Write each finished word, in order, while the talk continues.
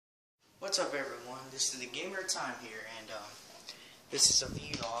What's up, everyone? This is the Gamer Time here, and this is a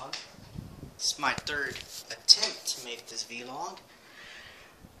vlog. This is my third attempt to make this vlog.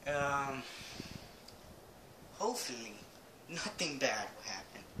 Hopefully nothing bad will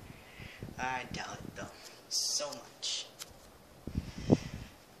happen. I doubt it though, so much.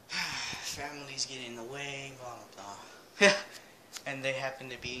 Families get in the way, blah blah blah. And they happen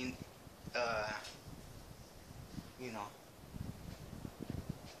to be, you know,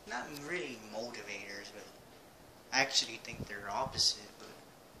 not really motivators, but I actually think they're opposite. But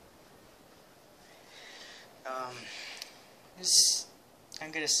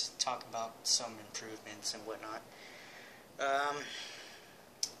I'm gonna talk about some improvements and whatnot.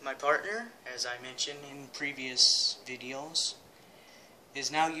 My partner, as I mentioned in previous videos,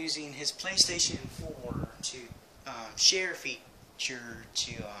 is now using his PlayStation 4 to share feature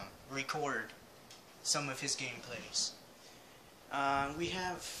to record some of his gameplays. We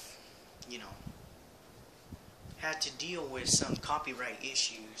have, you know, had to deal with some copyright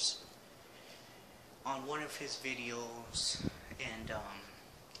issues on one of his videos, and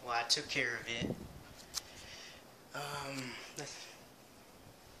well, I took care of it.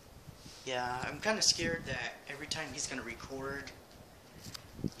 Yeah, I'm kind of scared that every time he's gonna record,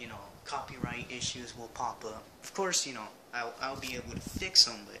 you know, copyright issues will pop up. Of course, you know, I'll be able to fix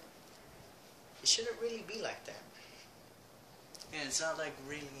them, but it shouldn't really be like that. And it's not like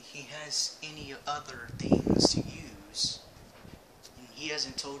really he has any other things to use. And he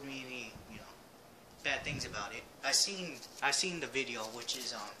hasn't told me any, you know, bad things about it. I seen the video, which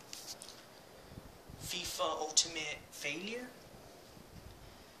is FIFA Ultimate Failure.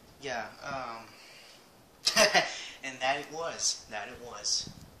 Yeah, and that it was.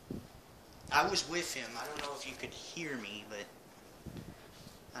 I was with him. I don't know if you could hear me, but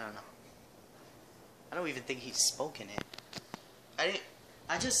I don't know. I don't even think he spoke in it.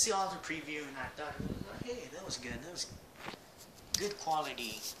 I just saw the preview and I thought, hey, that was good. That was good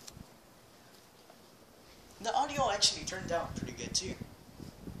quality. The audio actually turned out pretty good too.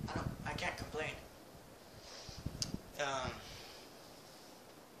 I can't complain.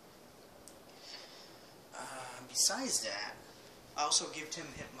 Besides that, I also gave him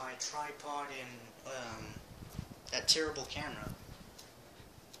my tripod and that terrible camera.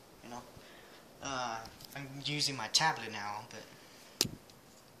 You know, I'm using my tablet now, but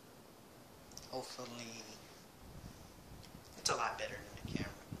hopefully it's a lot better than the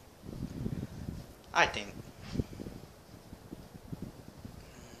camera, I think.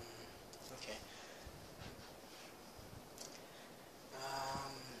 Okay.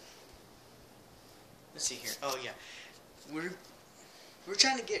 Let's see here. Oh yeah, we're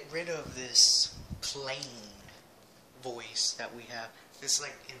trying to get rid of this plain voice that we have. This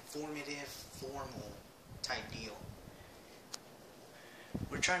like informative, formal type deal.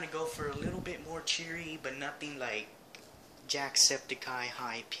 We're trying to go for a little bit more cheery, but nothing like Jacksepticeye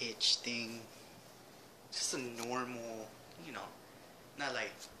high-pitched thing. Just a normal, you know, not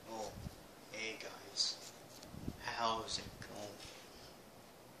like, oh, hey guys, how's it going?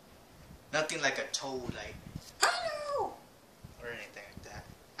 Nothing like a toad, like, hello, or anything like that.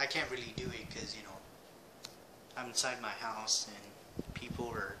 I can't really do it because, you know, I'm inside my house and people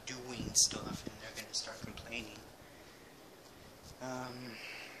are doing stuff and they're gonna start complaining.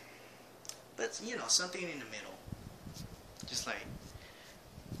 But, you know, something in the middle. Just like,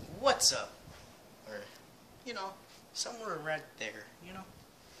 what's up? Or, you know, somewhere right there, you know?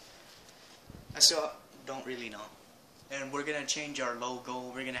 I still don't really know. And we're gonna change our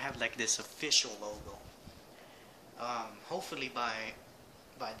logo. We're gonna have like this official logo. Hopefully by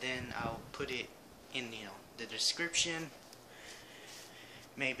then I'll put it in, you know, the description.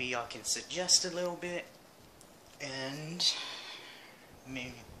 Maybe y'all can suggest a little bit, and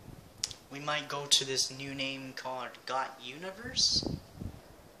maybe we might go to this new name called Got Universe,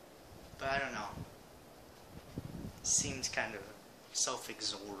 but I don't know. Seems kind of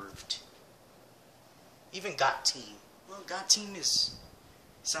self-absorbed. Even Got Team. Well, Got Team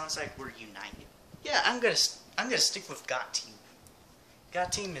sounds like we're united. Yeah, I'm gonna stick with Got Team.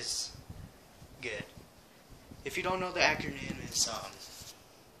 Got Team is good. If you don't know, the acronym is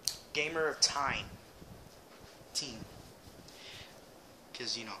Gamer of Time Team.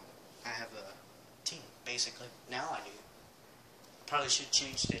 Because, you know, I have a team, basically. Now I do. Probably should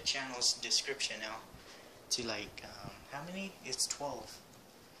change the channel's description now to like, how many? It's 12.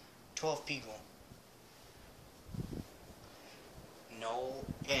 12 people. No,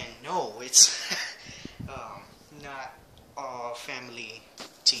 it's not a family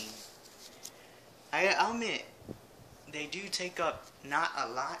team. I'll admit, they do take up not a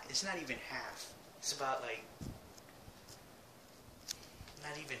lot. It's not even half. It's about like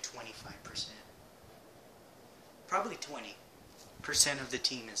Not even 25%. Probably 20% of the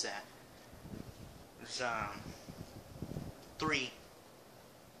team is that. There's 3.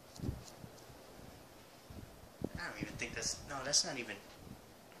 I don't even think that's, no, that's not even,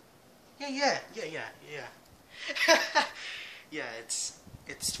 yeah. Yeah, it's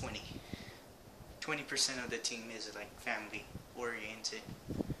 20. 20% of the team is like family oriented.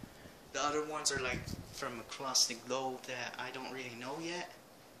 The other ones are like from across the globe that I don't really know yet,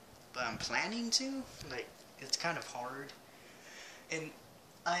 but I'm planning to. Like, it's kind of hard. And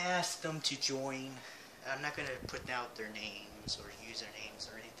I asked them to join. I'm not going to put out their names or usernames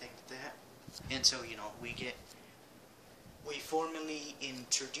or anything like that. And so, you know, we formally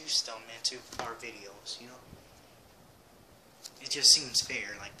introduce them into our videos, you know. It just seems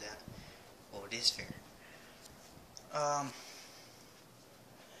fair like that. Well, it is fair.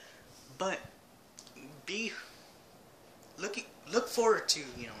 But look forward to,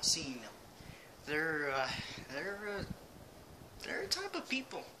 you know, seeing them. They're a type of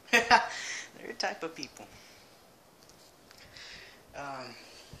people. They're a type of people. Yeah,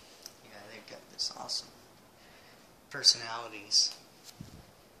 they've got this awesome personalities.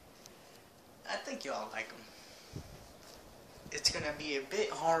 I think y'all like them. It's gonna be a bit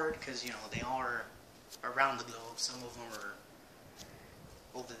hard because, you know, they are around the globe. Some of them are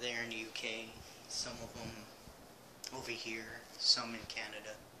over there in the UK, some of them over here, some in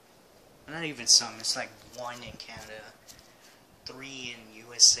Canada. Not even some, it's like 1 in Canada, 3 in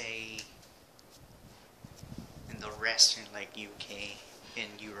USA, and the rest in like UK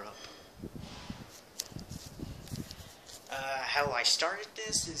and Europe. How I started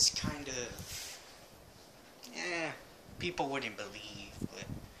this is kind of, people wouldn't believe, but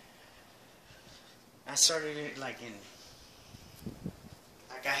I started it like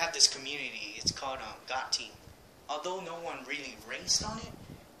I have this community, it's called Got Team. Although no one really raced on it,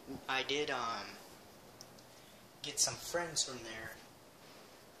 I did get some friends from there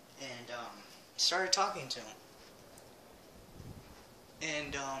and started talking to them.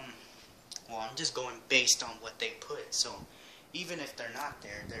 And well, I'm just going based on what they put, so even if they're not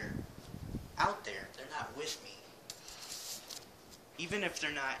there, they're out there, they're not with me. Even if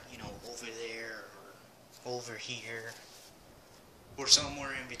they're not, you know, over there or over here or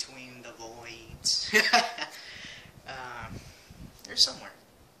somewhere in between the voids. They're somewhere.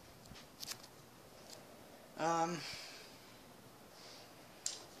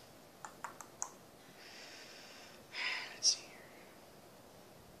 Let's see here.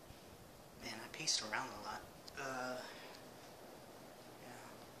 Man, I paced around a lot. Yeah.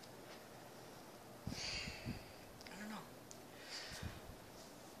 I don't know.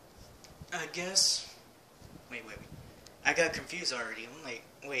 I guess. Wait. I got confused already. I'm like,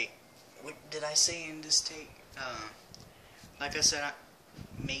 wait, what did I say in this take? Like I said,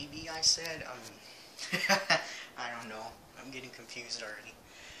 maybe I said, I don't know. I'm getting confused already.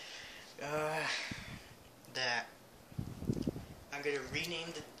 That I'm gonna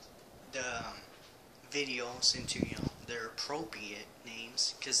rename the videos into, you know, their appropriate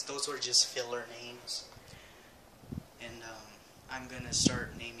names, because those were just filler names. And I'm gonna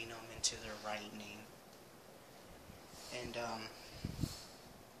start naming them into their right name. And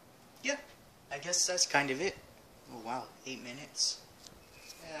yeah, I guess that's kind of it. Oh wow, 8 minutes.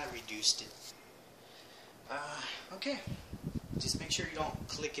 Yeah, I reduced it. Okay. Just make sure you don't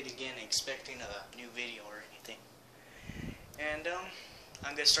click it again expecting a new video or anything. And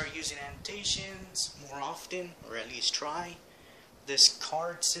I'm gonna start using annotations more often, or at least try. This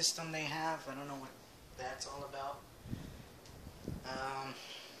card system they have, I don't know what that's all about.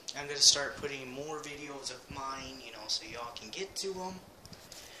 I'm gonna start putting more videos of mine, you know, so y'all can get to them.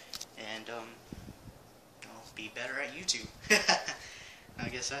 And I'll be better at YouTube. I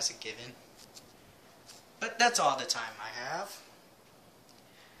guess that's a given. But that's all the time I have.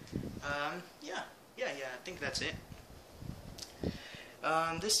 Yeah, I think that's it.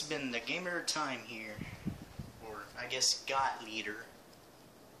 This has been the Gamer Time here, or I guess Got Leader.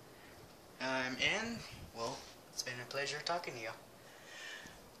 And, well, it's been a pleasure talking to you.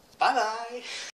 Bye-bye!